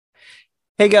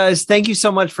Hey guys, thank you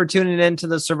so much for tuning in to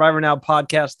the Survivor Now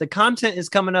podcast. The content is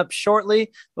coming up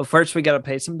shortly, but first we got to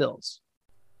pay some bills.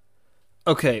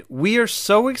 Okay, we are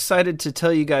so excited to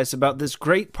tell you guys about this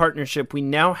great partnership we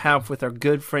now have with our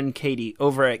good friend Katie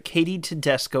over at Katie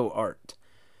Tedesco Art.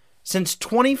 Since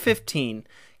 2015,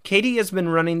 Katie has been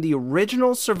running the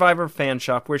original Survivor fan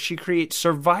shop where she creates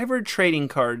Survivor trading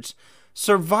cards,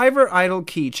 Survivor Idol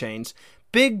keychains,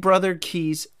 Big Brother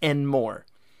keys, and more.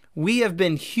 We have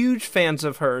been huge fans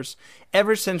of hers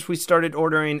ever since we started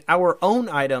ordering our own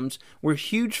items. We're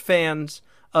huge fans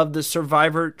of the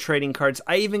Survivor trading cards.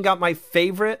 I even got my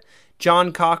favorite,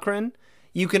 John Cochran.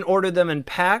 You can order them in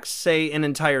packs, say an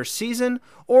entire season,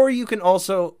 or you can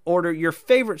also order your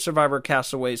favorite Survivor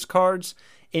Castaways cards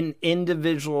in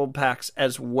individual packs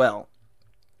as well.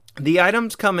 The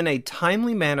items come in a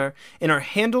timely manner and are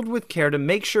handled with care to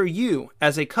make sure you,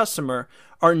 as a customer,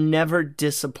 are never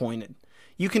disappointed.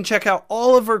 You can check out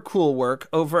all of her cool work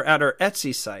over at our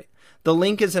Etsy site. The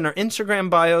link is in our Instagram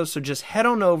bio, so just head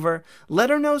on over, let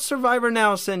her know Survivor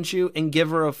Now sent you, and give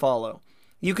her a follow.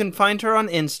 You can find her on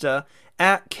Insta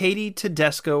at Katie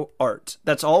Tedesco Art.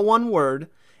 That's all one word,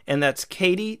 and that's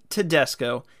Katie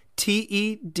Tedesco,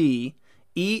 Tedesco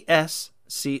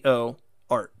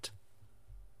Art.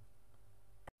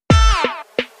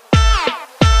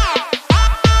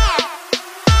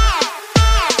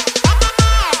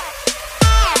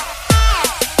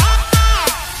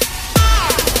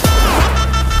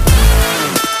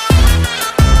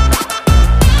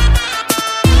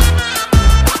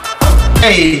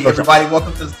 Hey everybody,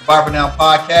 welcome to the Survivor Now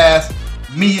podcast.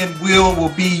 Me and Will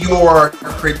be your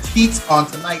critiques on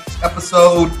tonight's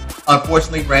episode.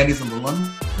 Unfortunately, Randy's a little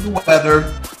under the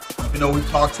weather. Even though we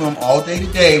talked to him all day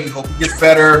today, we hope he gets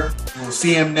better. We'll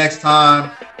see him next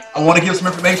time. I want to give some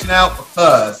information out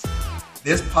because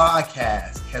this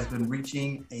podcast has been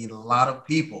reaching a lot of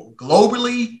people.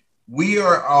 Globally, we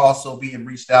are also being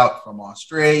reached out from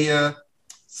Australia,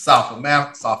 South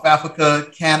Africa,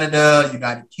 Canada,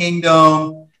 United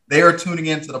Kingdom. They are tuning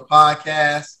into the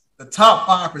podcast. The top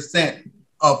 5%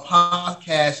 of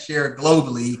podcasts shared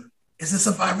globally is the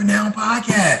Survivor Now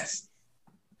podcast.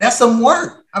 That's some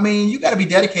work. I mean, you got to be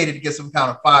dedicated to get some kind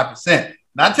of 5%.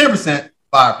 Not 10%,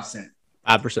 5%.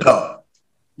 5%. So,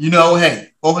 hey,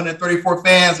 434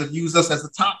 fans have used us as the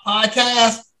top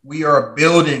podcast. We are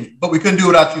building, but we couldn't do it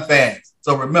without you fans.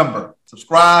 So remember,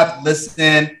 subscribe,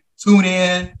 listen, tune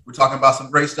in. We're talking about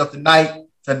some great stuff tonight.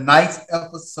 Tonight's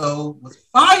episode was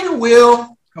fire,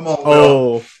 Will. Come on, Will.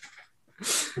 Oh,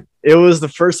 it was the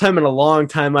first time in a long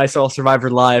time I saw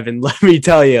Survivor live, and let me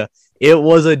tell you, it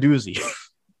was a doozy.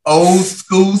 Old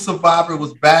school Survivor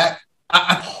was back.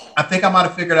 I think I might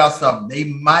have figured out something. They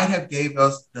might have gave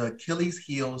us the Achilles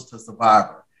heels to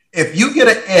Survivor. If you get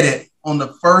an edit on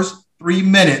the first 3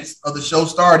 minutes of the show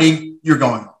starting, you're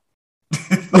going home.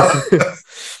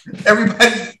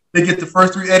 Everybody, they get the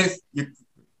first 3 edits.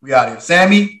 We out here.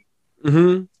 Sammy,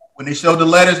 when they showed the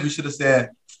letters, we should have said,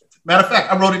 matter of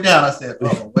fact, I wrote it down. I said,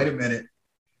 oh, wait a minute.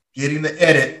 Getting the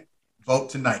edit,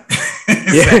 vote tonight.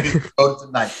 Yeah. Vote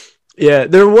tonight. Yeah,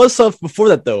 there was stuff before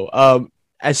that, though.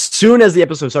 As soon as the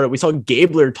episode started, we saw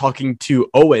Gabler talking to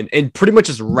Owen and pretty much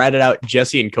just ratted out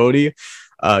Jesse and Cody.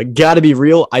 Gotta be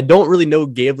real. I don't really know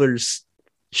Gabler's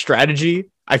strategy.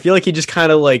 I feel like he just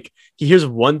kind of he hears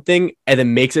one thing and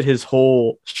then makes it his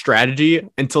whole strategy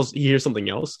until he hears something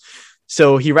else.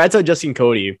 So he rats out Jesse and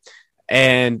Cody.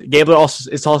 And Gabler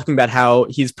also is talking about how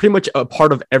he's pretty much a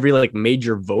part of every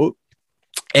major vote.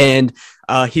 And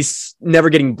he's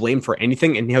never getting blamed for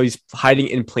anything and how he's hiding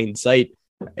in plain sight.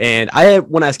 And I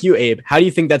want to ask you, Abe, how do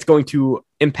you think that's going to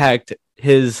impact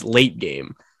his late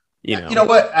game? You know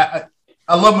what? I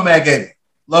love my man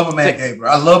Gabler.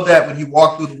 I love that when he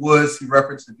walked through the woods, he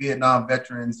referenced the Vietnam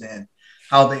veterans and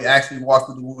how they actually walked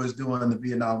through the woods during the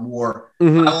Vietnam War.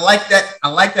 Mm-hmm. I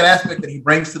like that aspect that he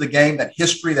brings to the game, that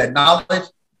history, that knowledge.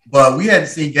 But we hadn't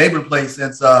seen Gabler play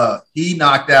since he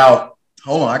knocked out.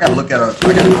 Hold on, I got to look at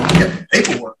the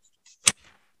paperwork.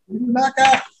 Who did he knock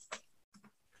out?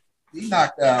 He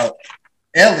knocked out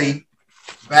Ellie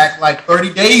back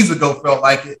 30 days ago, felt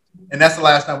like it. And that's the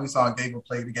last time we saw Gabler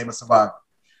play the game of Survivor.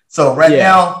 So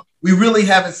now, we really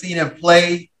haven't seen him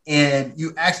play. And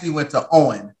you actually went to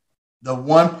Owen, the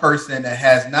one person that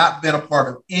has not been a part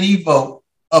of any vote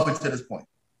up until this point.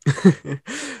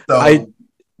 I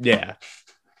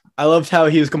loved how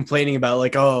he was complaining about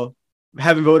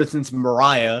haven't voted since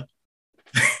Mariah.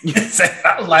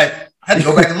 I was I had to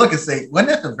go back and look and say, wasn't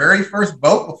that the very first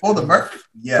vote before the merge?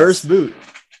 Yes. First boot.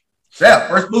 Yeah,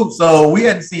 first boot. So we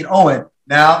hadn't seen Owen.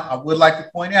 Now, I would like to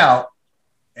point out,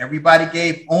 everybody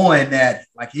gave Owen that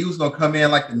he was going to come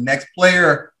in the next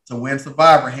player to win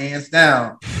Survivor, hands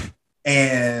down.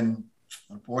 And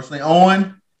unfortunately,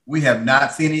 Owen, we have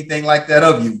not seen anything like that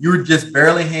of you. You're just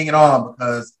barely hanging on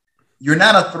because you're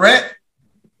not a threat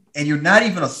and you're not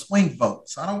even a swing vote.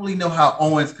 So I don't really know how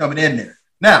Owen's coming in there.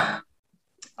 Now,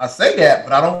 I say that,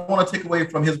 but I don't want to take away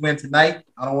from his win tonight.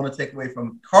 I don't want to take away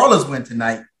from Carla's win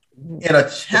tonight in a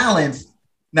challenge.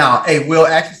 Now, hey, Will,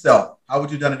 ask yourself, how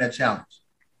would you have done in that challenge?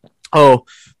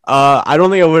 I don't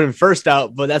think I would have first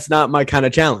out, but that's not my kind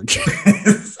of challenge.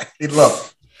 Hey,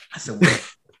 look, I said, well,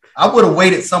 I would have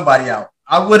waited somebody out.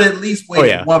 I would have at least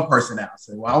waited one person out. I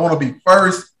said, well, I want to be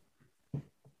first.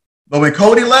 But when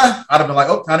Cody left, I'd have been like,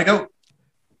 oh, time to go.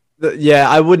 Yeah,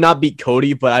 I would not beat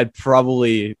Cody, but I'd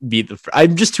probably beat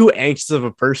I'm just too anxious of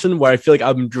a person where I feel like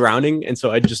I'm drowning. And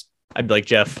so I'd be like,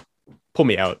 Jeff, pull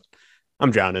me out.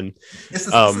 I'm drowning. It's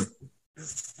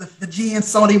the Fijian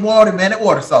salty water, man. That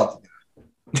water salty.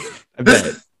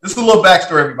 This is a little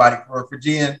backstory, everybody, for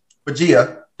Fijian.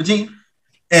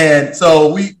 And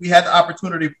so we had the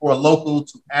opportunity for a local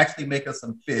to actually make us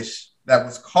some fish that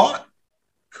was caught,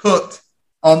 cooked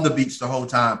on the beach the whole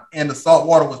time. And the salt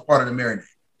water was part of the marinade.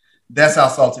 That's how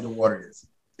salty the water is.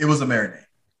 It was a marinade.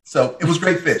 So it was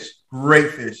great fish.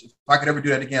 Great fish. If I could ever do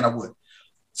that again, I would.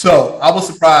 So I was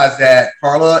surprised that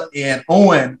Carla and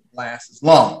Owen last as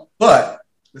long. But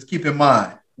let's keep in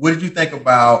mind, what did you think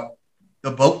about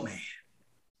the boatman?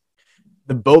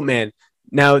 The boatman.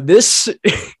 Now, this,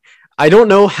 I don't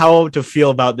know how to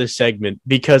feel about this segment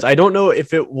because I don't know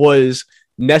if it was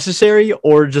necessary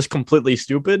or just completely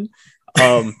stupid.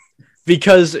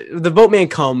 Because the boatman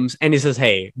comes and he says,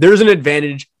 hey, there's an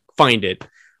advantage, find it.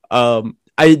 I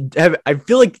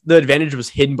feel like the advantage was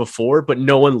hidden before, but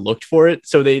no one looked for it.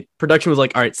 So production was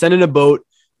like, all right, send in a boat,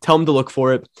 tell them to look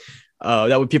for it.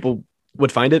 That way people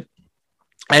would find it.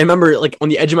 I remember like on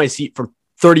the edge of my seat for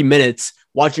 30 minutes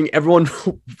watching everyone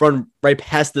run right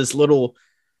past this little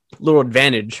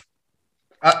advantage.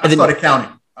 I started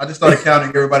counting. I just started counting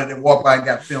everybody that walked by and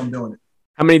got filmed doing it.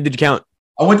 How many did you count?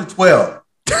 I went to 12.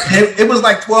 It was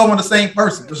like 12 on the same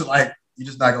person. It was like, you're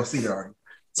just not going to see it already.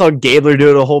 Saw Gabler do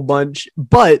it a whole bunch,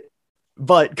 but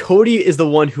Cody is the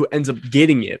one who ends up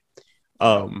getting it.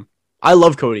 I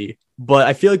love Cody, but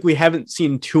I feel like we haven't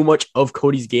seen too much of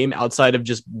Cody's game outside of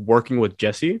just working with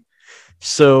Jesse.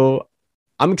 So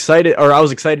I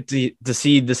was excited to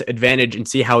see this advantage and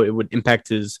see how it would impact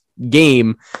his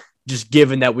game, just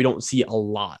given that we don't see a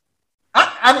lot.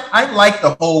 I like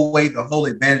the whole way the whole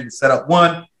advantage was set up.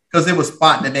 One, because it was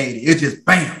spontaneity. It just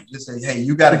bam, just say, hey,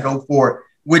 you got to go for it.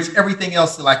 Which everything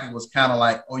else, like it was kind of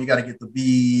like, oh, you got to get the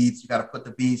beads, you got to put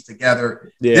the beads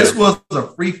together. Yeah. This was a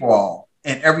free for all,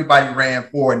 and everybody ran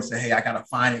forward and said, hey, I got to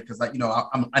find it because I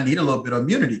need a little bit of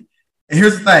immunity. And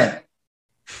here's the thing: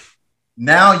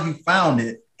 now you found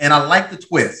it, and I like the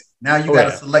twist. Now you got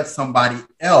to select somebody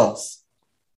else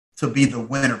to be the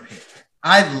winner pick.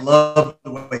 I love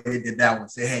the way they did that one.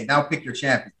 Say, hey, now pick your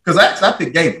champion. Because I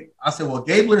picked Gabler. I said, well,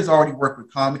 Gabler has already worked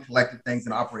with calm and collected things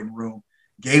in the operating room.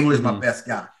 Gabler is my best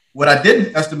guy. What I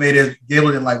didn't estimate is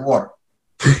Gabler didn't like water.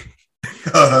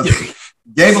 Because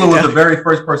Gabler was the very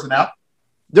first person out.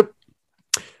 Yep.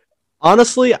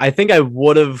 Honestly, I think I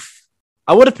would have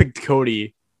picked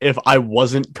Cody if I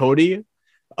wasn't Cody.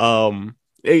 And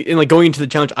like going into the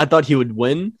challenge, I thought he would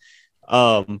win.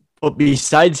 But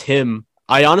besides him,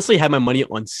 I honestly had my money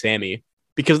on Sammy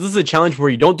because this is a challenge where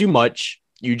you don't do much.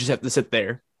 You just have to sit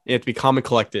there. You have to be calm and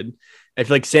collected. I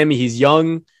feel like Sammy, he's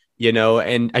young,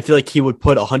 and I feel like he would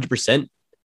put 100%,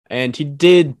 and he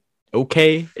did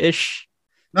okay-ish.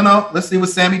 No. Let's see what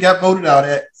Sammy got voted out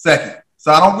at second.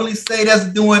 So I don't really say that's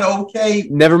doing okay.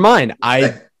 Never mind.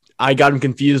 I got him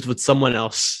confused with someone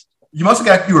else. You must have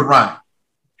got confused with Ryan.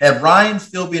 Had Ryan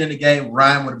still been in the game,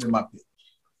 Ryan would have been my pick.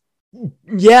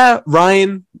 Yeah,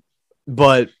 Ryan.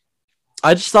 But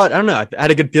I just thought, I don't know. I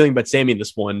had a good feeling about Sammy in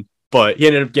this one, but he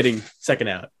ended up getting second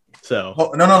out. So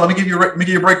no. Let me give you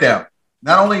a breakdown.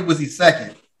 Not only was he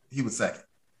second, he was second.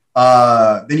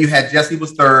 Then you had Jesse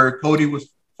was third, Cody was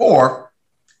fourth,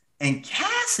 and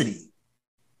Cassidy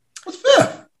was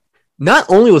fifth. Not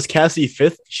only was Cassidy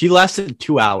fifth, she lasted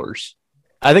 2 hours.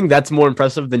 I think that's more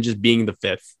impressive than just being the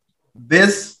fifth.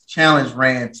 This challenge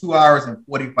ran 2 hours and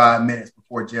 45 minutes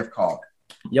before Jeff called it.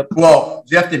 Yep. Well,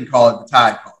 Jeff didn't call it. The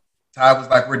Tide called it. Tide was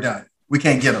like, we're done. We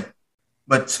can't get him.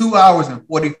 But 2 hours and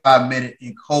 45 minutes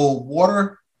in cold,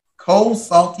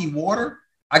 salty water.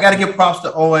 I got to give props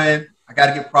to Owen. I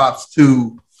got to give props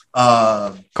to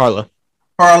Carla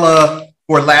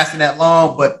for lasting that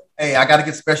long. But, hey, I got to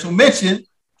give special mention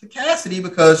to Cassidy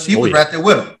because she was right there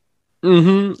with him.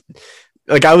 Mm-hmm.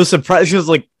 Like, I was surprised because,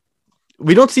 like,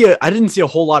 I didn't see a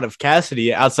whole lot of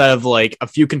Cassidy outside of like a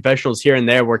few confessionals here and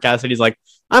there where Cassidy's like,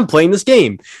 I'm playing this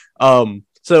game.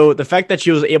 So the fact that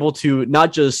she was able to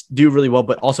not just do really well,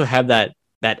 but also have that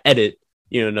edit,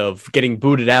 of getting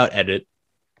booted out edit,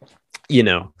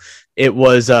 it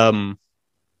was, I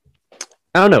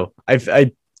don't know.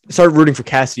 I started rooting for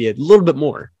Cassidy a little bit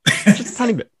more, just a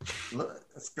tiny bit. A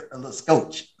little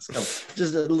scotch.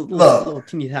 Just a little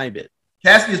teeny tiny bit.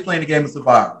 Cassidy is playing the game of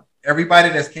Survivor. Everybody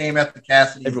that's came after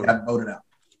Cassidy got voted out.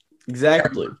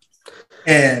 Exactly.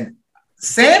 And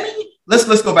Sammy,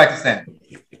 let's go back to Sammy.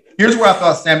 Here's where I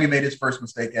thought Sammy made his first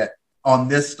mistake on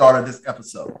this start of this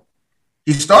episode.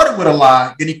 He started with a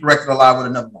lie, then he corrected a lie with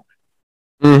another one.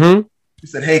 Mm-hmm. He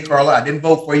said, "Hey, Carla, I didn't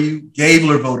vote for you.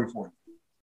 Gabler voted for you."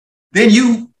 Then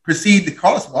you proceed to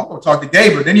call us. Well, I'm going to talk to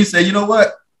Gabler. Then you say, "You know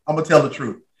what? I'm going to tell the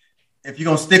truth. If you're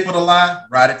going to stick with a lie,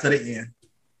 ride it to the end."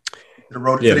 The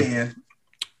road to the end.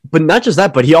 But not just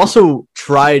that, but he also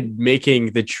tried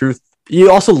making the truth. He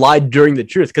also lied during the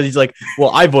truth because he's like,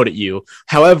 "Well, I voted you.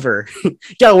 However, you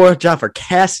got to watch out for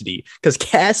Cassidy because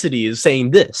Cassidy is saying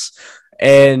this."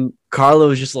 And Carla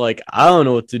was just like, "I don't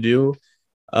know what to do,"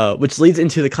 which leads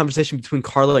into the conversation between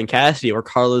Carla and Cassidy, where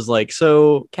Carla's like,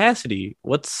 "So, Cassidy,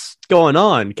 what's going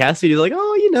on?" Cassidy's like,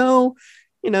 "Oh,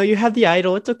 you have the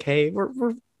idol. It's okay.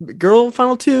 We're girl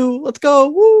final 2. Let's go.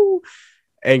 Woo."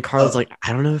 And Carla's like,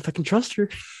 "I don't know if I can trust her."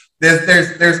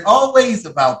 There's always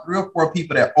about 3 or 4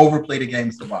 people that overplay the game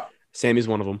of Survivor. Sammy's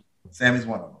one of them. If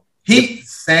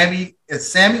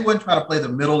Sammy wouldn't try to play the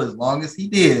middle as long as he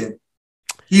did,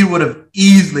 he would have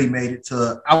easily made it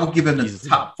to, I would give him the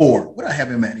top 4. What I have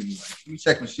him at anyway? Let me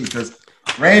check my sheet because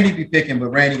Randy be picking, but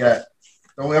Randy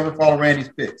don't ever follow Randy's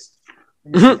picks.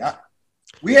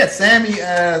 We had Sammy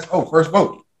as, first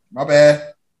vote. My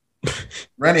bad.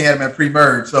 Randy had him at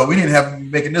pre-merge, so we didn't have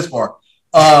him making this far.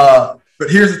 But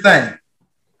here's the thing.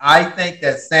 I think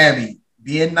that Sammy,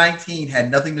 being 19, had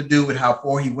nothing to do with how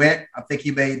far he went. I think he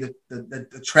made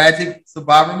the tragic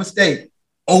Survivor mistake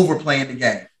overplaying the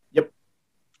game. Yep.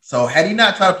 So had he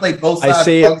not tried to play both sides, I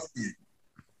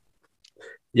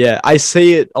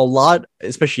say it a lot,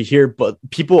 especially here, but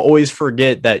people always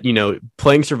forget that,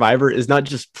 playing Survivor is not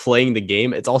just playing the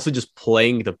game. It's also just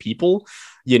playing the people.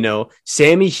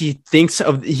 Sammy,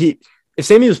 if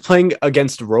Sammy was playing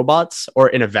against robots or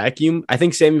in a vacuum, I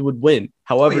think Sammy would win.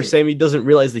 However, Sammy doesn't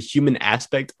realize the human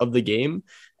aspect of the game,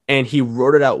 and he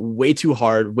wrote it out way too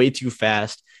hard, way too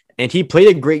fast, and he played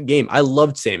a great game. I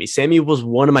loved Sammy. Sammy was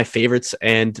one of my favorites,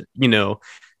 and,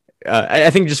 I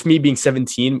think just me being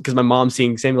 17, because my mom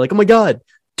seeing Sammy like, "Oh my God,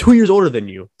 2 years older than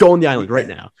you. Go on the island right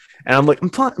now." And I'm like, I'm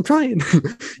trying.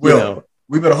 We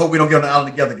better hope we don't get on the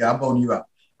island together, guy. I'm voting you out.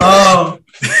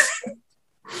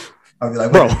 I'll be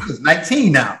like, "Bro, he's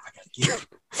 19 now."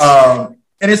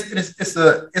 And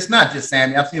it's not just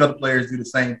Sammy. I've seen other players do the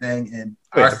same thing in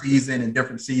our season and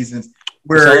different seasons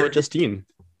where Justine.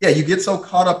 Yeah, you get so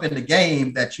caught up in the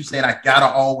game that you saying, "I gotta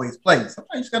always play." Sometimes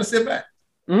you just gotta sit back,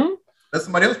 let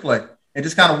somebody else play, and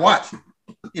just kind of watch.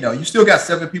 You still got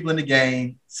 7 people in the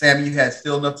game. Sammy, you had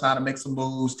still enough time to make some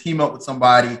moves, team up with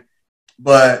somebody.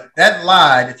 But that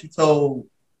lie that you told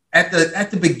at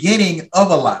the beginning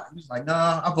of a lie, he was like,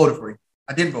 "Nah, I voted for you.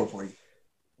 I didn't vote for you."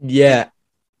 Yeah.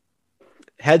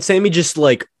 Had Sammy just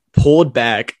pulled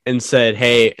back and said,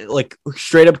 "Hey,"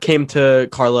 straight up came to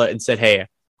Carla and said, "Hey,"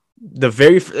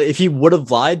 if he would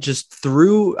have lied, just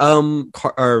threw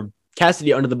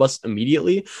Cassidy under the bus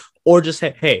immediately, or just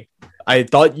say, "Hey, I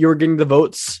thought you were getting the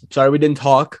votes. Sorry we didn't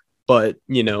talk, but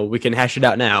we can hash it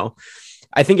out now."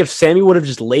 I think if Sammy would have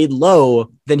just laid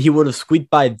low, then he would have squeaked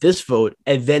by this vote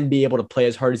and then be able to play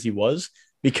as hard as he was,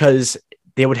 because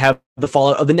they would have the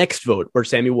fallout of the next vote where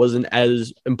Sammy wasn't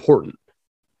as important.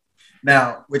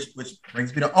 Now, which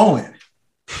brings me to Owen.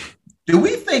 Do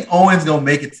we think Owen's going to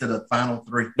make it to the final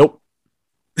 3? Nope.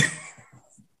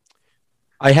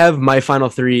 I have my final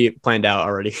 3 planned out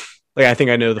already. I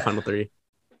think I know the final 3.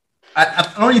 I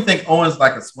don't even think Owen's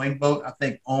like a swing vote. I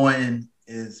think Owen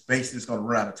is basically just going to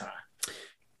run out of time.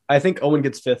 I think Owen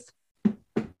gets 5th.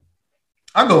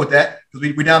 I'll go with that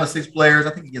because we're down to 6 players.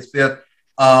 I think he gets 5th.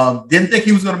 Didn't think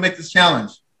he was going to make this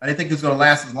challenge. I didn't think he was going to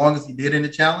last as long as he did in the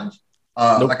challenge.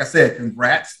 Nope. Like I said,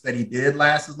 congrats that he did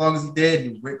last as long as he did. He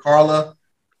was with Carla.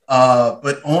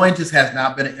 But Owen just has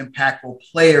not been an impactful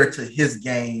player to his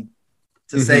game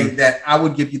to say that I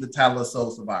would give you the title of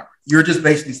Sole Survivor. You're just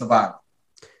basically Survivor.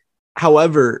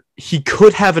 However, he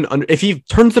could have if he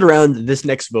turns it around this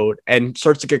next vote and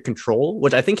starts to get control,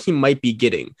 which I think he might be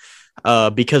getting,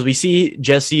 because we see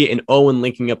Jesse and Owen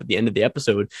linking up at the end of the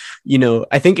episode.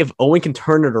 I think if Owen can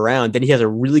turn it around, then he has a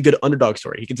really good underdog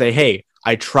story. He can say, "Hey,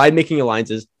 I tried making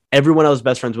alliances. Everyone I was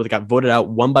best friends with got voted out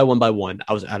one by one.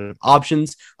 I was out of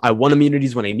options. I won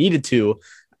immunities when I needed to,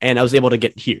 and I was able to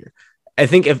get here." I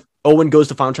think if Owen goes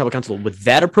to Final Tribal Council with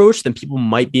that approach, then people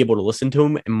might be able to listen to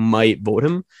him and might vote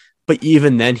him. But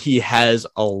even then, he has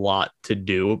a lot to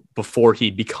do before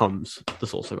he becomes the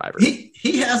sole survivor.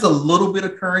 He has a little bit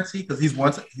of currency because he's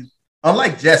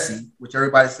unlike Jesse, which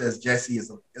everybody says Jesse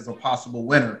is a possible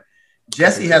winner.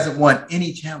 Jesse hasn't won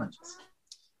any challenges,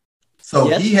 so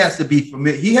yes. He has to be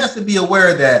familiar. He has to be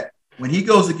aware that when he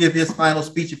goes to give his final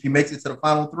speech, if he makes it to the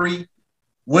final 3,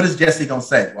 what is Jesse gonna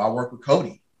say? Well, I work with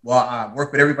Cody. Well, I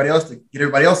work with everybody else to get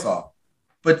everybody else off.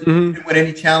 But he didn't win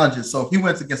any challenges. So if he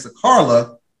went against a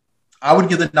Carla, I would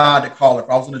give the nod to Carla. If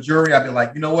I was in the jury, I'd be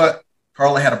like, you know what?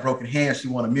 Carla had a broken hand. She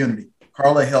won immunity.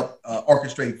 Carla helped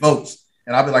orchestrate votes.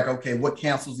 And I'd be like, okay, what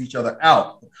cancels each other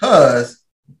out? Because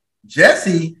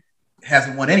Jesse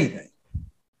hasn't won anything.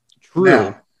 True.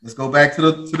 Now, let's go back to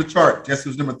the chart. Jesse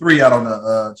was number 3 out on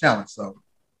the challenge. So,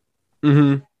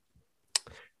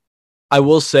 I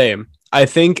will say, I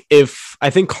think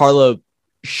Carla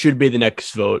should be the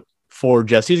next vote for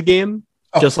Jesse's game,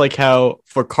 just like how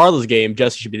for Carla's game,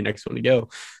 Jesse should be the next one to go,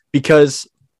 because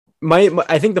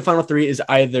I think the final 3 is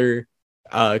either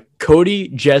Cody,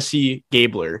 Jesse,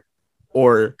 Gabler,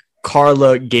 or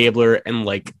Carla, Gabler, and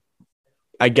like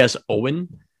I guess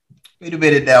Owen. Wait a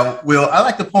minute now, Will. I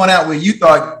like to point out where you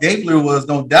thought Gabler was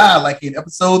gonna die, like in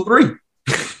episode 3.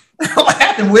 What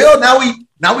happened, Will? Now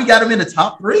we got him in the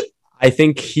top 3. I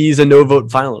think he's a no vote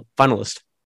finalist.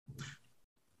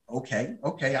 Okay.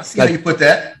 I see how you put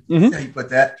that.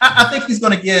 I think he's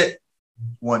going to get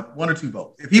one or 2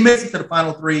 votes. If he makes it to the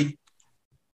final 3,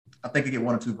 I think he'll get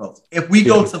 1 or 2 votes. If we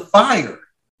go to fire,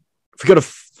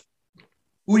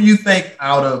 who do you think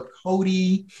out of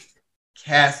Cody,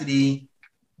 Cassidy,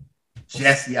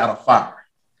 Jesse out of fire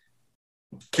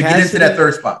to get into that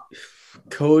 3rd spot?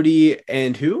 Cody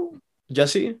and who?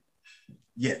 Jesse?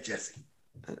 Yeah, Jesse.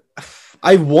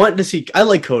 I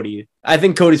like Cody. I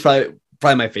think Cody's probably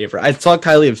my favorite. I talked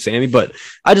highly of Sammy, but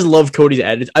I just love Cody's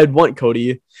attitude. I'd want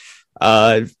Cody.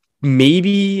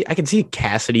 Maybe I can see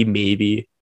Cassidy, maybe.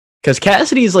 Because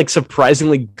Cassidy is like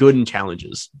surprisingly good in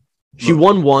challenges. She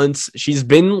won once. She's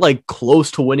been like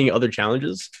close to winning other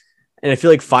challenges. And I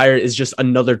feel like Fire is just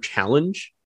another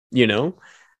challenge, you know?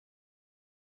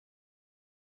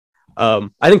 I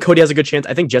think Cody has a good chance.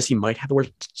 I think Jesse might have the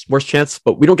worst chance,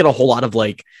 but we don't get a whole lot of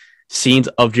like scenes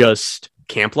of just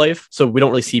camp life, so we don't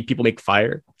really see people make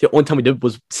fire. The only time we did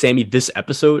was Sammy this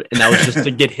episode, and that was just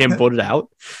to get him voted out.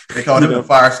 They called him a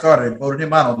fire starter and voted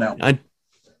him out on that one.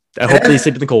 I hope they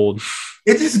sleep in the cold.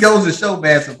 It just goes to show,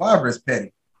 man, Survivor is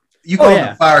petty. You call him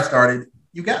a fire starter,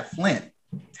 you got Flint.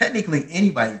 Technically,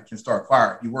 anybody can start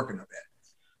fire if you're working on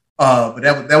that.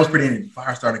 But that was pretty interesting.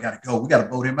 Fire starter got to go. We got to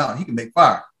vote him out. He can make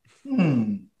fire.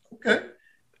 Okay.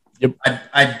 Yep.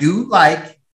 I do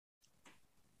like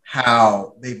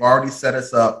how they've already set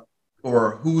us up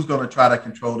for who's going to try to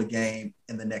control the game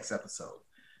in the next episode.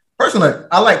 Personally,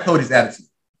 I like Cody's attitude.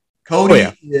 Cody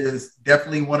is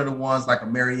definitely one of the ones like a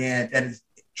Marianne that is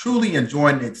truly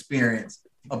enjoying the experience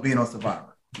of being on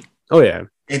Survivor. Oh, yeah.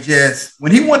 It just,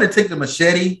 when he wanted to take the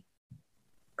machete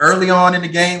early on in the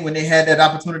game, when they had that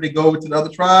opportunity to go over to the other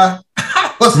tribe,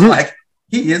 I was like,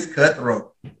 he is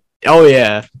cutthroat. Oh,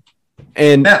 yeah.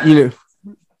 And,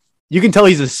 you can tell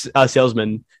he's a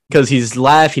salesman because he's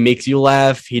he makes you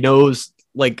laugh. He knows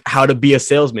like how to be a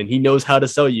salesman. He knows how to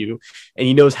sell you, and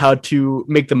he knows how to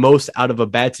make the most out of a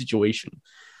bad situation.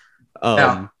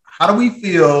 Now, how do we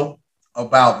feel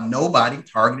about nobody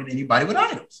targeting anybody with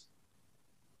idols?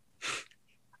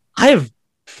 I have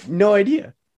no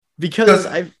idea because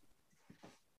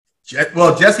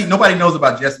Jesse, nobody knows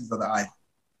about Jesse's other idol,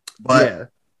 but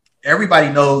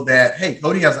everybody knows that, hey,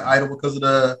 Cody has an idol because of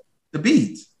the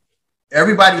beads.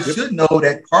 Everybody should know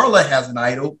that Carla has an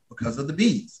idol because of the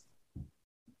beads.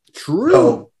 True.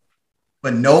 So,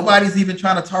 but nobody's even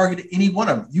trying to target any one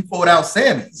of them. You pulled out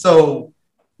Sammy. So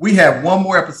we have one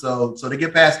more episode. So to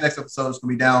get past the next episode, it's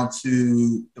going to be down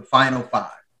to the final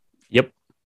 5. Yep.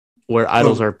 Where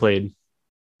idols are played.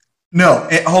 No,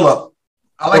 hold up.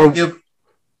 I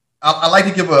like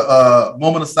to give a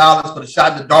moment of silence for the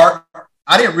shot in the dark.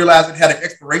 I didn't realize it had an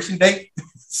expiration date.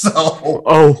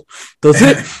 So, does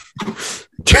it?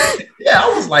 Yeah,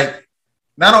 I was like,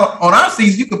 not on our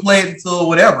season, you could play it until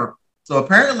whatever. So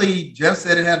apparently, Jeff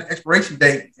said it had an expiration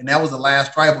date, and that was the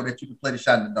last tribal that you could play the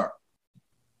shot in the dark.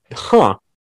 Huh?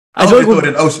 I hope they threw it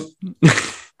in the ocean.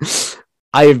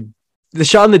 The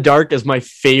shot in the dark is my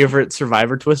favorite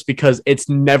Survivor twist because it's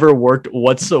never worked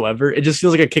whatsoever. It just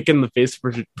feels like a kick in the face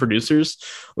for producers.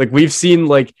 Like we've seen,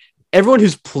 like everyone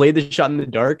who's played the shot in the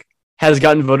dark has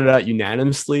gotten voted out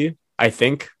unanimously, I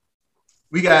think.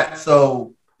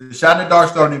 So The Shot in the Dark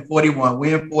started in 41,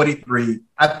 we in 43.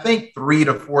 I think 3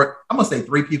 to 4, I'm going to say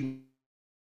 3 people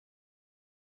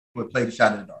would play the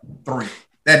Shot in the Dark. 3.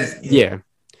 That is it. Yeah.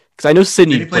 Because I know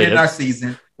Sydney He played it in our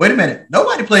season. Wait a minute.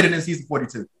 Nobody played it in season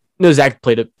 42. No, Zach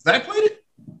played it. Zach played it?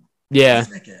 Yeah.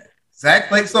 Zach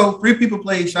played. So 3 people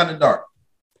played Shot in the Dark.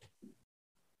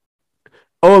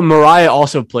 Oh, and Mariah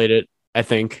also played it, I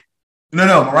think.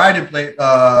 No. Mariah didn't play it. Wait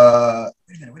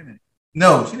a minute.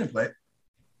 No, she didn't play it.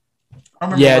 I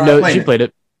remember Mariah she played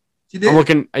it. She did? I'm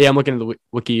looking at the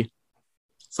wiki.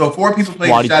 So 4 people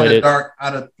played Shot in the Dark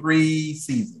out of 3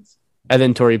 seasons. And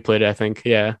then Tori played it, I think.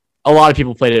 Yeah. A lot of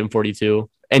people played it in 42,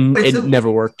 and it never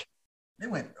worked. They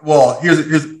went. Well, here's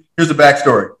the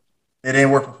backstory. It didn't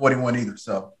work for 41 either.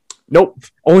 So nope,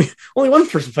 only one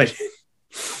person played it.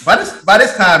 By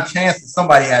this time, chances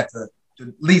somebody had to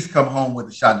at least come home with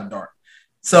a Shot in the Dark.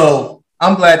 So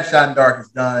I'm glad the Shot in the Dark is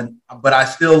done, but I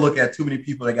still look at too many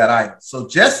people that got idols. So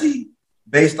Jesse,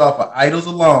 based off of idols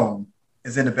alone,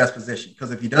 is in the best position because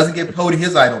if he doesn't get Cody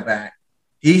his idol back,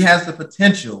 he has the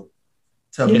potential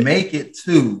to make it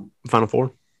to Final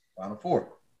Four.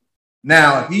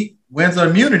 Now, if he wins an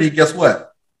immunity, guess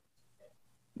what?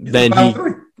 Then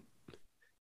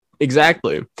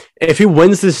exactly. If he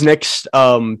wins this next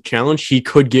challenge, he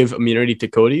could give immunity to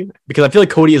Cody because I feel like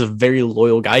Cody is a very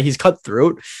loyal guy. He's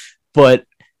cutthroat, but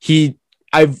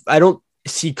I don't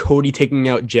see Cody taking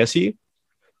out Jesse,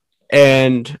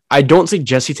 and I don't see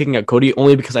Jesse taking out Cody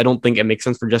only because I don't think it makes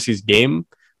sense for Jesse's game.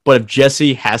 But if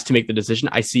Jesse has to make the decision,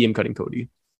 I see him cutting Cody.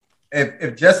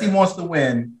 If Jesse wants to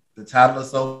win the title of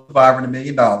Survivor and $1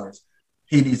 million,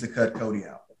 he needs to cut Cody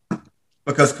out.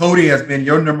 Because Cody has been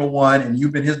your number one and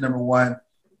you've been his number one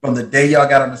from the day y'all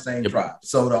got on the same tribe.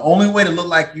 So the only way to look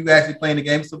like you actually playing the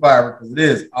game of Survivor, because it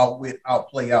is outwit,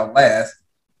 outplay, outlast,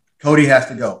 Cody has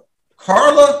to go.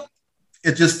 Carla,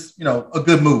 it's just, a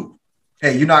good move.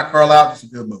 Hey, you knock Carla out, it's a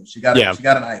good move. She got an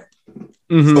idol.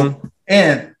 Mm-hmm. So,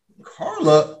 and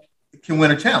Carla can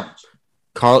win a challenge.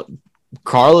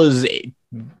 Carla's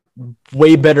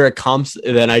way better at comps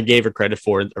than I gave her credit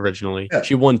for originally. Yeah.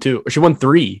 She won 2. She won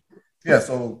 3. Yeah,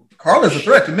 so Carla's a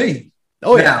threat to me.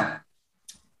 Oh, yeah.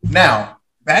 Now,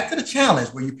 back to the challenge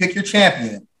where you pick your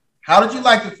champion. How did you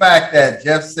like the fact that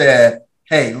Jeff said,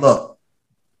 hey, look,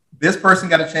 this person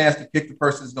got a chance to pick the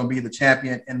person who's going to be the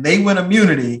champion, and they win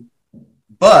immunity,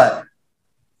 but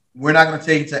we're not going to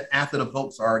take it to after the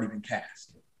votes are already been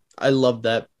cast. I love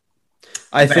that.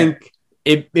 I think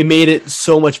it made it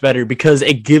so much better because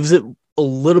it gives it a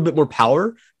little bit more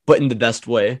power, but in the best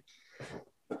way.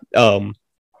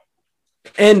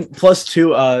 And plus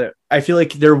too, I feel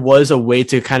like there was a way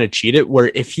to kind of cheat it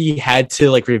where if he had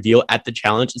to reveal at the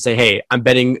challenge and say, hey, I'm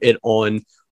betting it on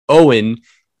Owen.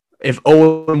 If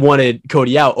Owen wanted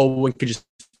Cody out, Owen could just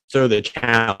throw the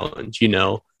challenge,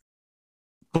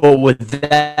 But with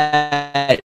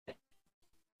that,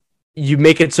 you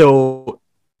make it so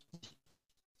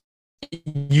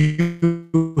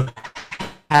you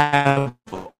have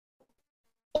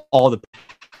all the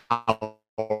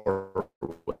power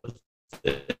with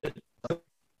it.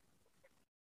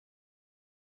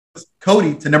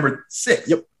 Cody to number 6.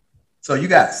 Yep. So you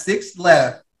got 6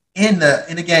 left in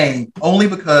the game only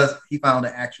because he found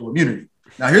the actual immunity.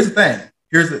 Now here's the thing.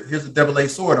 Here's a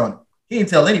double-edged sword on it. He didn't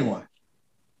tell anyone.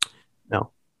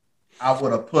 No. I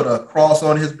would have put a cross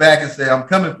on his back and said, I'm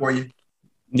coming for you.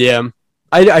 Yeah.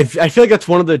 I feel like that's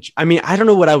one of the – I mean, I don't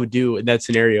know what I would do in that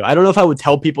scenario. I don't know if I would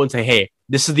tell people and say, hey,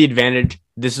 this is the advantage.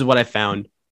 This is what I found.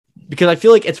 Because I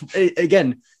feel like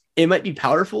it might be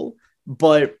powerful,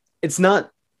 but it's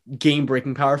not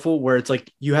game-breaking powerful where it's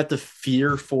like you have to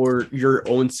fear for your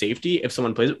own safety if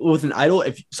someone plays it. With an idol,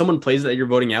 if someone plays it that you're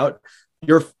voting out,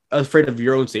 you're afraid of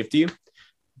your own safety.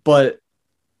 But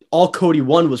all Cody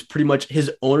won was pretty much his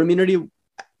own immunity,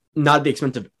 not at the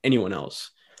expense of anyone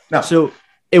else. No. So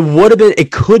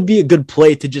it could be a good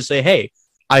play to just say, hey,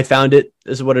 I found it.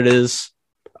 This is what it is.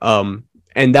 And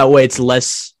that way it's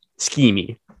less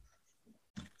schemy.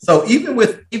 So even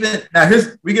now,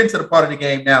 we get into the part of the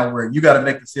game now where you got to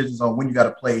make decisions on when you got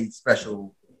to play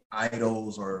special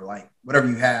idols or whatever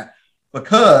you have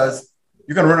because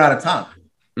you're going to run out of time.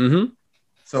 Mm-hmm.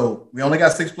 So we only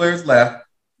got 6 players left.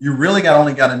 You really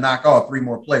only got to knock off 3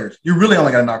 more players. You really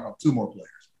only got to knock off 2 more players.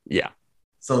 Yeah.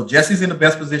 So Jesse's in the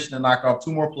best position to knock off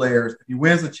 2 more players. If he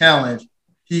wins the challenge,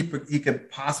 he could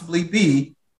possibly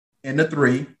be in the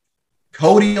 3.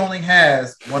 Cody only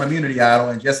has 1 immunity idol,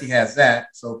 and Jesse has that.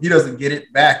 So if he doesn't get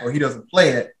it back or he doesn't play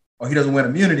it or he doesn't win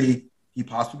immunity, he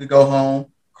possibly could go home.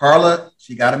 Carla,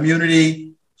 she got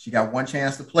immunity. She got 1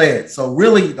 chance to play it. So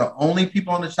really the only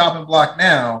people on the chopping block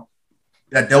now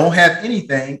that don't have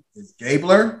anything is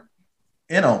Gabler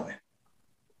and Owen.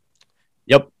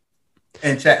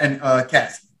 and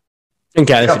Cassidy. And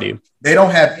Cassidy. They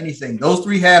don't have anything. Those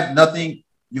three have nothing.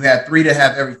 You have three that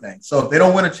have everything. So if they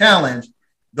don't win a challenge,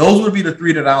 those would be the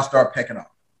three that I'll start pecking off.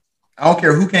 I don't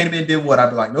care who came in and did what. I'd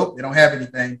be like, nope, they don't have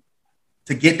anything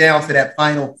to get down to that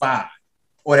final 5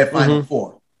 or that final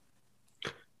 4.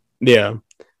 Yeah.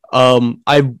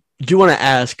 I do want to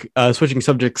ask, switching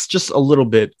subjects just a little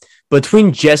bit,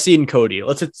 between Jesse and Cody,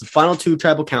 let's say it's the final 2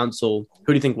 tribal council.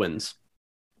 Who do you think wins?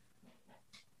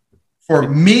 For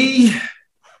me,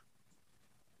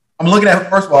 I'm looking at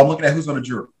who's on the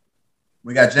jury.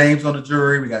 We got James on the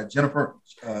jury. We got Jennifer.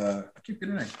 I keep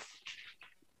getting her name.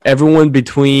 Everyone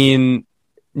between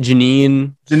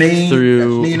Janine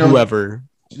through whoever.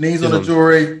 Janine's on the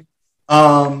jury.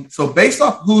 So based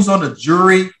off who's on the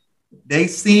jury, they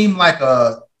seem like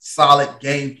a solid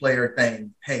game player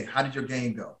thing. Hey, how did your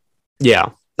game go? Yeah.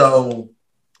 So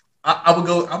I would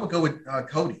go with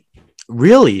Cody.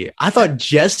 Really? I thought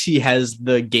Jesse has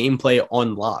the gameplay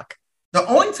on lock. The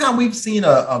only time we've seen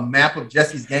a map of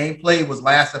Jesse's gameplay was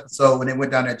last episode when they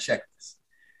went down that checklist.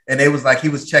 And it was like he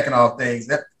was checking all things.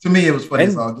 That, to me, it was funny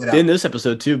as all get out. In this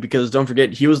episode, too, because don't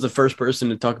forget, he was the first person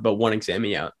to talk about wanting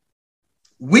Sammy out.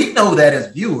 We know that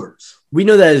as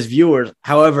viewers.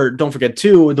 However, don't forget,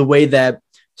 too, the way that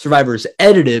Survivor's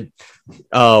edited,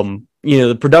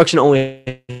 the production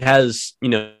only has,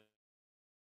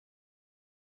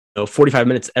 45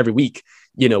 minutes every week.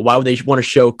 Why would they want to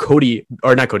show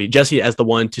Jesse as the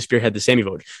one to spearhead the Sammy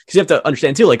vote? Because you have to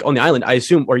understand too, like on the island, I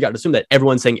assume, or you got to assume that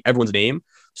everyone's saying everyone's name.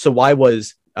 So why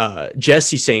was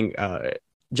Jesse saying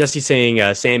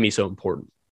Sammy so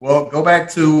important? Well, go back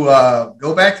to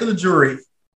the jury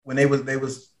when they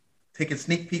was taking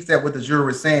sneak peeks at what the jury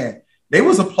was saying. They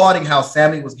was applauding how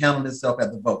Sammy was handling himself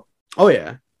at the vote. Oh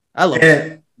yeah, I love it.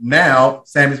 And now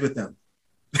Sammy's with them,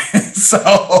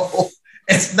 so.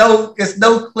 It's no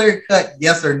clear cut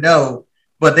yes or no,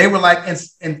 but they were like, and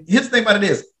here's the thing about it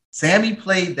is, Sammy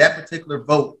played that particular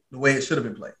vote the way it should have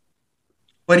been played,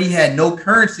 but he had no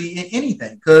currency in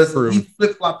anything because he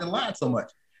flip flopped and lied so much.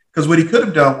 Because what he could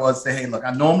have done was say, hey, look,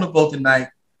 I know I'm gonna vote tonight,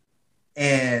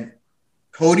 and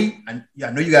Cody, I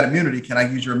know you got immunity. Can I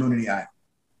use your immunity item?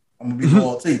 I'm gonna be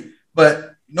loyal to you.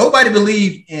 But nobody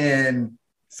believed in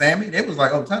Sammy. They was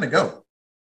like, oh, time to go.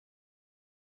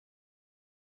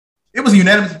 It was a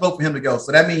unanimous vote for him to go.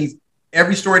 So that means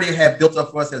every story they have built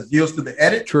up for us as viewers through the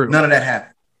edit, none of that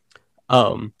happened.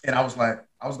 And I was like,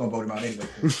 I was going to vote him out anyway.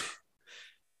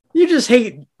 You just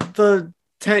hate the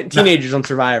teenagers on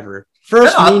Survivor.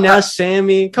 First me, now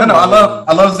Sammy. Come on.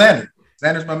 I love Xander.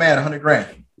 Xander's my man,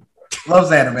 $100,000. Love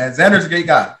Xander, man. Xander's a great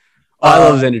guy. I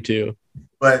love Xander too.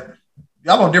 But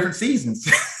y'all on different seasons.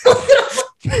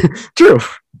 True.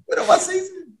 What on my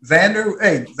season? Xander,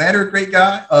 a great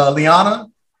guy. Liana.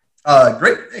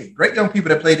 Great young people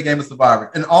that played the game of Survivor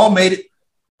and all made it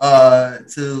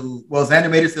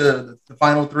Xander made it to the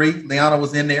final 3. Liana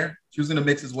was in there. She was in the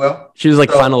mix as well. She was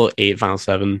like final 8, final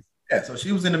 7. Yeah, so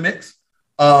she was in the mix.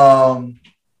 But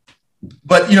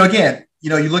again,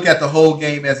 you look at the whole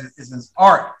game as an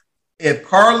art. If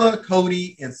Carla,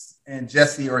 Cody, and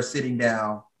Jesse are sitting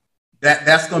down,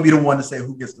 that's going to be the one to say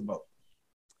who gets the vote.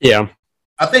 Yeah.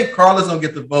 I think Carla's going to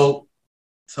get the vote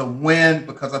to win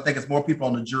because I think it's more people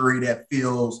on the jury that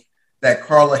feels that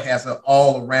Carla has an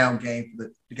all-around game for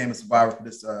the game of Survivor for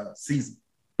this season.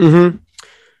 Mm-hmm.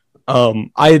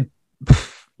 I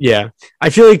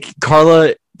feel like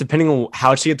Carla, depending on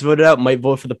how she gets voted out, might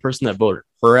vote for the person that voted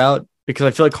her out because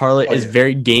I feel like Carla is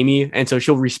very gamey, and so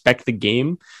she'll respect the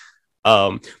game.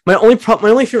 My only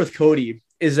fear with Cody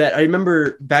is that I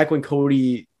remember back when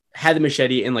Cody had the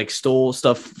machete and like stole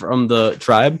stuff from the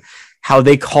tribe, how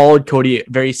they called Cody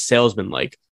very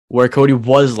salesman-like, where Cody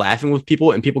was laughing with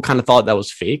people and people kind of thought that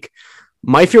was fake.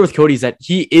 My fear with Cody is that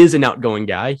he is an outgoing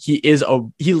guy. He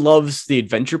loves the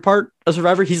adventure part of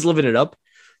Survivor. He's living it up.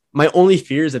 My only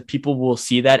fear is that people will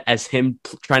see that as him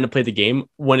trying to play the game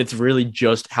when it's really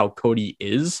just how Cody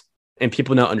is and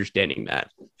people not understanding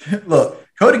that. Look,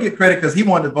 Cody get credit because he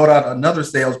wanted to vote out another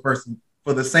salesperson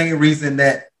for the same reason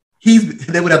that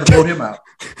they would have to vote him out.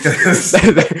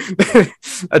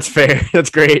 That's fair. That's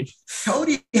great.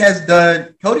 Cody has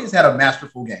had a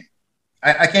masterful game.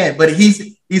 I can't, but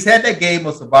he's had that game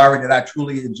of Survivor that I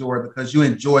truly enjoy because you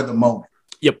enjoy the moment.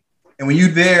 Yep. And when you're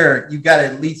there, you got to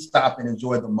at least stop and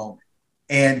enjoy the moment.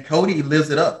 And Cody lives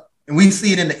it up. And we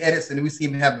see it in the edits and we see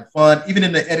him having fun, even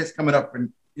in the edits coming up for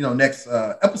next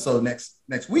episode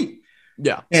next week.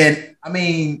 Yeah. And I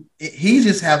mean, he's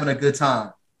just having a good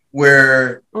time.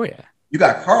 Where you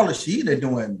got Carla, she's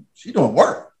doing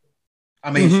work. I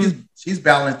mean, she's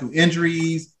battling through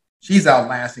injuries. She's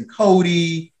outlasting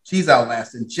Cody. She's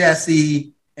outlasting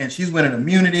Jesse. and she's winning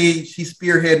immunity. She's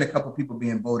spearheading a couple people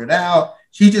being voted out.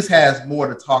 She just has more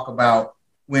to talk about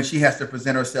when she has to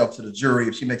present herself to the jury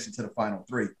if she makes it to the final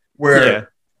three.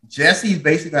 Where Jesse's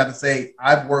basically got to say,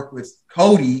 I've worked with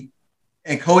Cody,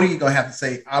 and Cody going to have to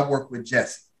say, I work with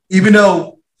Jesse. Even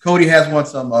though Cody has won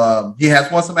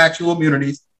some actual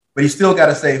immunities, but he still got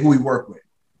to say who he worked with.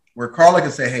 Where Carla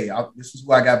can say, hey, this is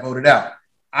who I got voted out.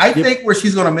 I think where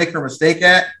she's going to make her mistake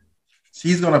at,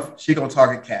 she's going to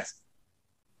target Cassidy.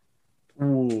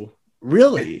 Ooh,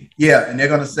 really? Yeah, and they're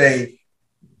going to say,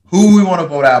 who we want to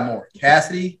vote out more,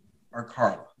 Cassidy or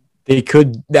Carla? They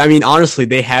could. I mean, honestly,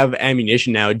 they have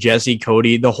ammunition now. Jesse,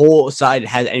 Cody, the whole side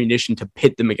has ammunition to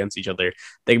pit them against each other.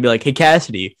 They can be like, hey,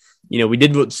 Cassidy, we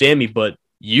did vote Sammy, but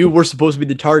you were supposed to be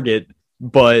the target.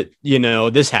 But,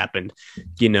 this happened,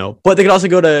 But they could also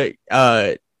go to,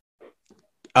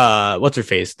 what's her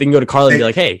face? They can go to Carla and be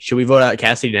like, hey, should we vote out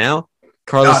Cassidy now?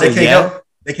 Carla says,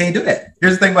 they can't do that.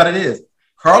 Here's the thing about it is,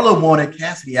 Carla wanted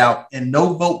Cassidy out, and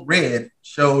no vote red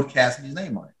showed Cassidy's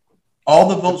name on it. All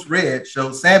the votes red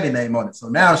showed Sammy's name on it. So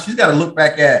now she's got to look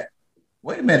back at,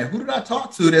 wait a minute, who did I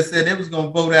talk to that said they was going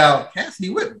to vote out Cassidy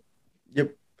with me?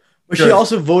 Yep. But she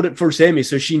also voted for Sammy,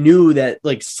 so she knew that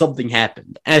something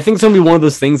happened. And I think it's going to be one of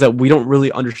those things that we don't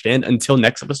really understand until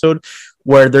next episode,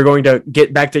 where they're going to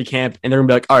get back to camp and they're going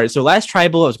to be like, all right, so last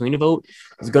tribal I was going to vote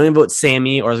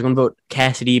Sammy, or I was going to vote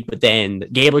Cassidy, but then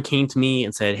Gabler came to me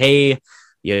and said, hey,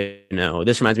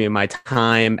 this reminds me of my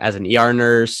time as an ER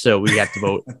nurse, so we have to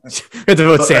vote.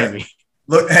 Sammy.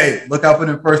 Look out for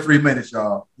the first 3 minutes,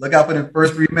 y'all. Look out for the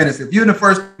first 3 minutes. If you're in the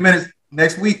first 3 minutes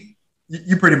next week,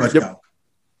 you pretty much go.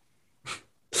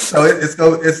 So it's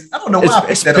I don't know why.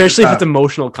 Especially if it's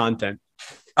emotional content.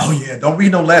 Oh yeah, don't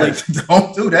read no letters.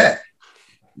 Don't do that.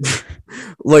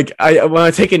 When I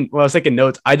was taking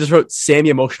notes, I just wrote Sammy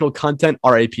emotional content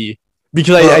RIP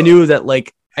because I knew that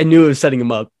I knew it was setting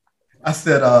him up. I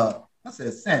said,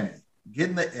 Sammy, get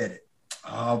in the edit.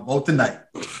 Vote tonight.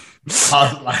 I was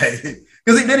like,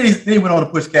 because he went on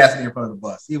to push Cassidy in front of the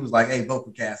bus. He was like, hey, vote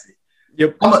for Cassidy.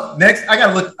 Yep. I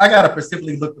gotta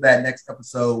specifically look for that next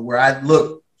episode where I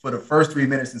look for the first 3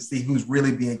 minutes and see who's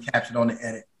really being captured on the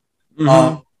edit.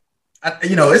 Mm-hmm.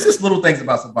 It's just little things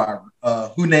about Survivor.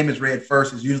 Who name is read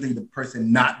first is usually the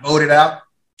person not voted out,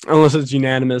 unless it's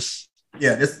unanimous.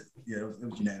 Yeah, it was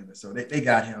unanimous, so they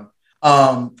got him.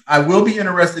 I will be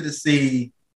interested to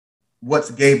see what's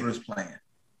Gabler's plan.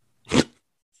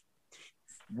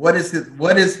 What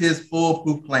is his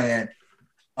foolproof plan?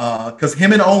 Because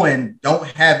him and Owen don't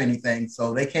have anything,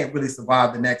 so they can't really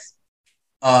survive the next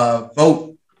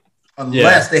vote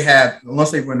unless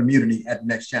they win immunity at the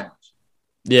next challenge.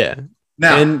 Yeah.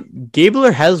 Now, and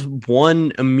Gabler has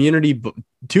two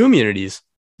immunities,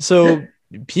 so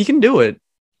he can do it.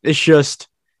 It's just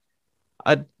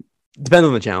depends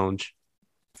on the challenge.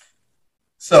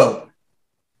 So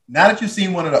now that you've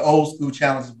seen one of the old school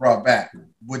challenges brought back,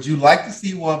 would you like to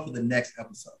see one for the next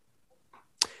episode?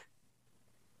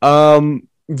 I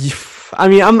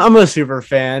mean, I'm a super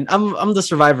fan. I'm the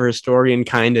Survivor historian,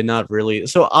 kind of, not really.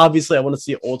 So obviously, I want to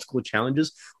see old school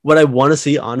challenges. What I want to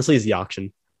see, honestly, is the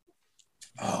auction.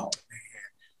 Oh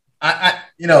man,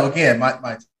 again,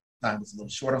 my time was a little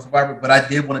short on Survivor, but I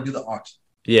did want to do the auction.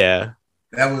 Yeah,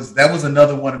 that was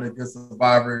another one of the good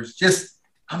Survivors.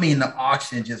 The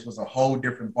auction just was a whole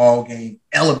different ball game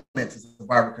element to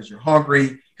Survivor because you're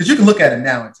hungry. Because you can look at it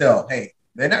now and tell, hey,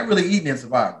 they're not really eating in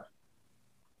Survivor.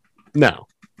 No.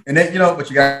 And then, but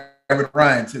you got with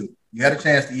Ryan too. You had a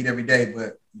chance to eat every day,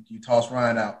 but you tossed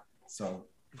Ryan out. So,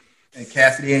 and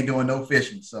Cassidy ain't doing no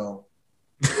fishing. So,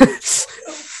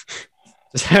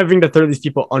 just having to throw these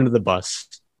people under the bus.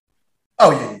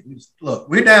 Oh yeah. Look,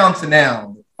 we're down to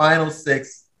now the final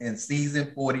 6 in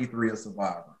season 43 of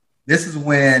Survivor. This is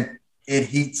when it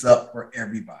heats up for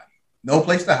everybody. No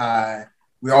place to hide.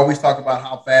 We always talk about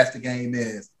how fast the game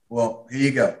is. Well, here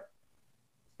you go.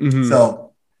 Mm-hmm. So,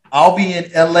 I'll be in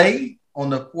LA on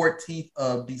the 14th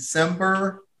of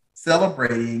December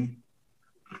celebrating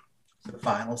the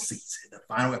final season, the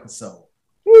final episode.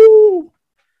 Woo!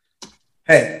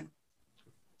 Hey,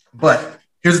 but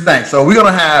here's the thing. So we're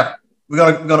gonna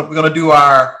do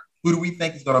our who do we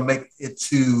think is gonna make it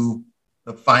to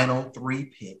the final 3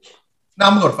 pick. Now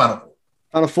I'm gonna go to final 4.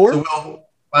 Final 4? So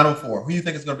final 4. Who do you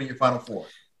think is gonna be your final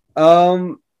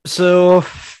 4? So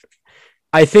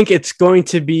I think it's going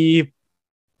to be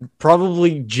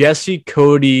probably Jesse,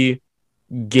 Cody,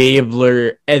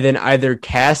 Gabler, and then either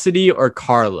Cassidy or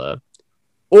Carla.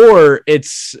 Or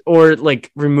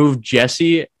remove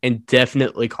Jesse and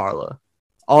definitely Carla.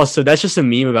 Also, that's just a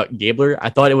meme about Gabler. I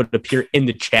thought it would appear in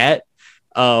the chat.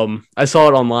 I saw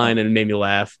it online and it made me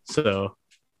laugh. So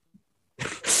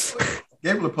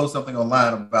Gabler posted something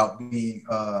online about being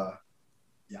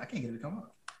I can't get it to come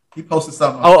up. He posted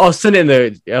something. I'll send it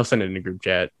in the group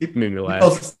chat. It made me laugh. He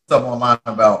posted something online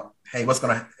about, hey, let's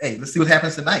see what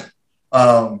happens tonight.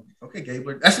 Okay,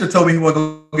 Gabler. That should have told me he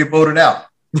wasn't gonna get voted out.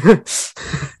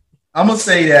 I'm gonna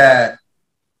say that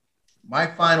my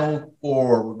final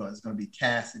four is gonna be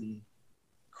Cassidy,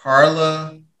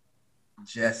 Carla,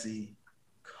 Jesse,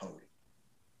 Cody.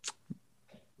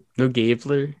 No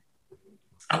Gabler.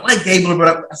 I like Gabler,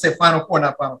 but I say final four,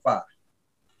 not final five.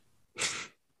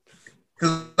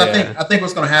 Because I think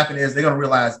what's going to happen is they're going to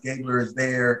realize Gabler is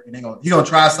there, and he's going to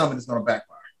try something that's going to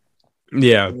backfire.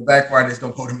 Yeah, backfire. They're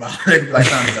going to vote him out. They're like,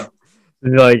 time to go.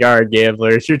 They're like, all right,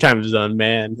 Gabler, it's your time is done,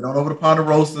 man. Get on over to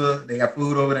Ponderosa. They got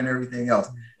food over there and everything else.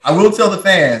 I will tell the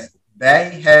fans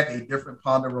they have a different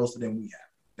Ponderosa than we have.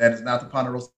 That is not the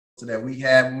Ponderosa that we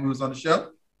had when we was on the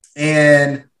show,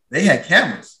 and they had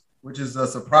cameras, which is a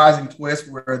surprising twist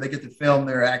where they get to film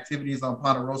their activities on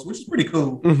Ponderosa, which is pretty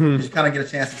cool. Mm-hmm. You kind of get a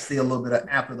chance to see a little bit of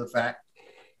after the fact.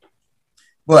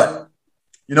 But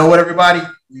you know what, everybody?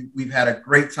 We've had a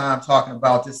great time talking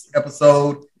about this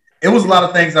episode. It was a lot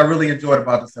of things I really enjoyed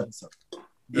about this episode.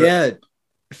 Yeah, it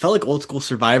felt like old school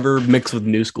Survivor mixed with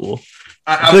new school.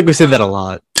 I feel like we said that a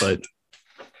lot, but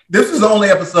this is the only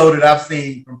episode that I've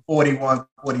seen from 41,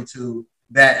 42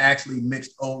 that actually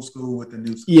mixed old school with the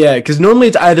new school. Yeah, because normally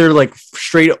it's either like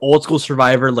straight old school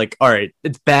Survivor, like, all right,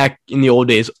 it's back in the old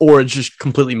days, or it's just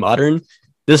completely modern.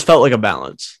 This felt like a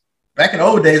balance. Back in the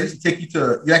old days, they used to take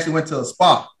you actually went to a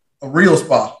spa, a real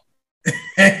spa.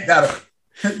 And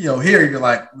here you're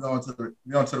like, we're going to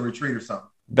the retreat or something.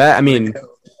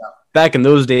 Back in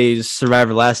those days,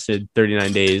 Survivor lasted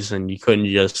 39 days, and you couldn't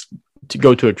just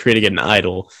go to a tree to get an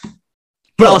idol.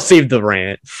 But I'll save the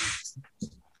rant.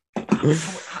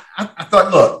 I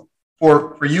thought, look,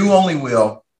 for you only,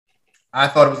 Will, I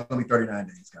thought it was going to be 39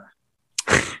 days,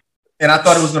 guy. And I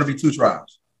thought it was going to be 2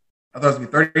 tribes. I thought it was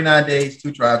going to be 39 days,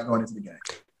 2 tribes going into the game.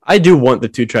 I do want the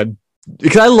 2 tribe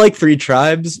because I like 3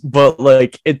 tribes, but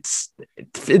like it's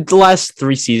the last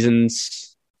 3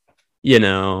 seasons, Like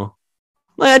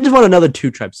I just want another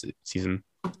 2 tribe season.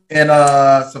 And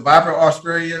Survivor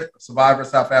Australia, Survivor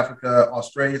South Africa,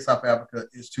 Australia, South Africa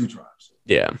is 2 tribes.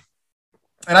 Yeah.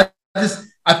 And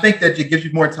I think that it gives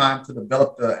you more time to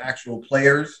develop the actual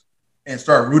players and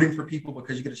start rooting for people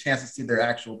because you get a chance to see their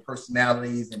actual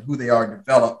personalities and who they are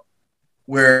develop.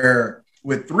 Where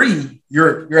with 3,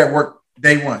 you're at work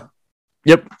day 1.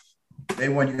 Yep. Day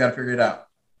 1, you got to figure it out.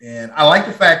 And I like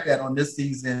the fact that on this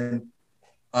season,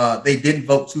 they didn't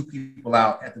vote 2 people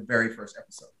out at the very first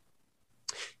episode.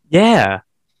 Yeah.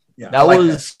 That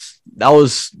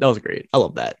was great. I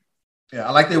love that. Yeah,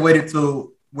 I like they waited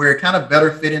to where it kind of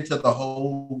better fit into the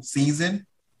whole season.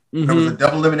 Mm-hmm. There was a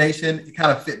double elimination. It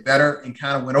kind of fit better and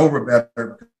kind of went over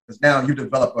better because now you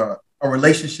develop a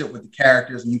relationship with the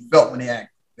characters and you felt when they had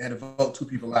to vote 2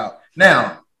 people out.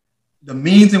 Now, the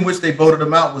means in which they voted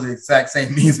them out was the exact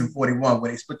same means in 41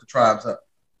 when they split the tribes up.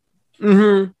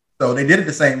 Mm-hmm. So they did it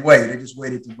the same way. They just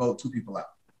waited to vote 2 people out.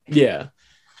 Yeah.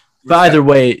 But either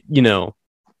way,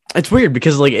 it's weird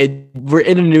because we're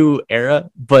in a new era,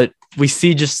 but we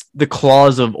see just the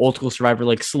claws of old school Survivor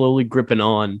like slowly gripping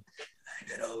on.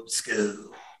 Good old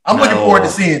school. I'm looking forward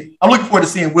to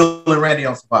seeing Will and Randy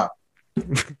on Survivor.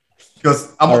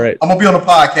 Because I'm gonna be on the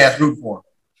podcast rooting for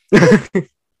them.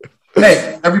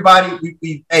 Hey, everybody,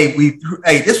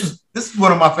 this is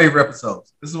one of my favorite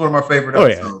episodes. This is one of my favorite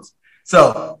episodes.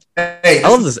 So, hey, I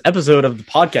love this episode of the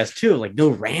podcast too. Like, no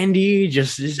Randy,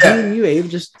 just me and you, Abe,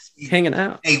 just hanging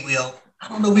out. Hey, Will, I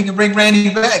don't know if we can bring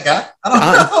Randy back, guy. I don't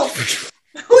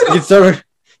know. You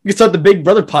can start the Big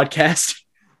Brother podcast.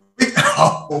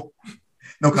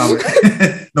 No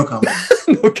comment. No comment.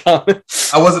 No comment.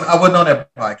 I wasn't on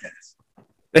that podcast.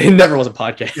 It never was a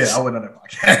podcast. Yeah, I wasn't on that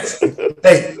podcast.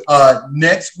 Hey,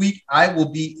 next week I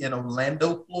will be in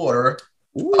Orlando, Florida.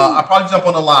 I'll probably jump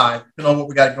on the live, depending on what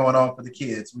we got going on for the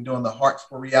kids. We're doing the Hearts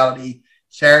for Reality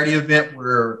charity event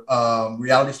where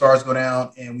reality stars go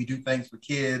down and we do things for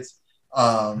kids.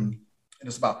 And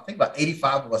it's about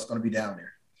 85 of us going to be down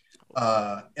there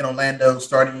in Orlando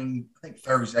starting, I think,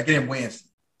 Thursday. I get in Wednesday.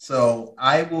 So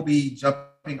I will be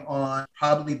jumping on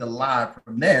probably the live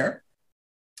from there.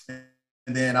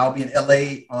 And then I'll be in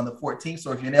LA on the 14th.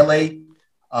 So if you're in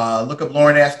LA, look up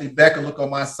Lauren Ashley Becker, look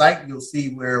on my site. You'll see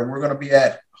where we're going to be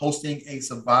at hosting a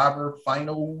Survivor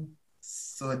final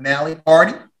finale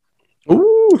party.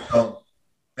 Ooh. So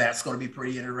that's going to be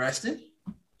pretty interesting.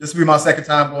 This will be my second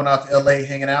time going out to LA,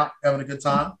 hanging out, having a good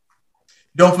time.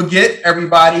 Don't forget,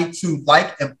 everybody, to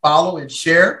like and follow and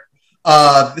share.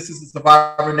 This is the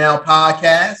Survivor Now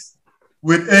podcast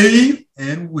with Abe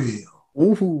and Will.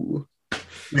 Ooh.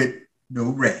 with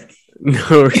no Randy.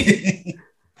 No.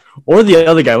 Or the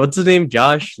other guy. What's his name?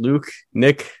 Josh, Luke,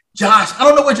 Nick. Josh. I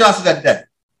don't know where Josh is at today.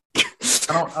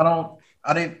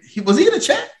 I didn't. Was he in the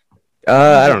chat?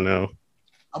 I don't know.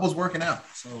 I was working out,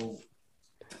 so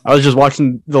I was just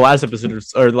watching the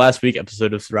last week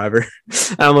episode of Survivor.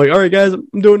 And I'm like, all right, guys,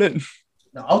 I'm doing it.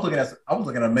 No, I was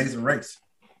looking at Amazing Race.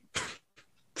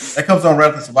 That comes on right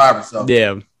after Survivor, so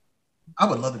yeah. I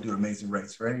would love to do Amazing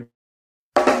Race for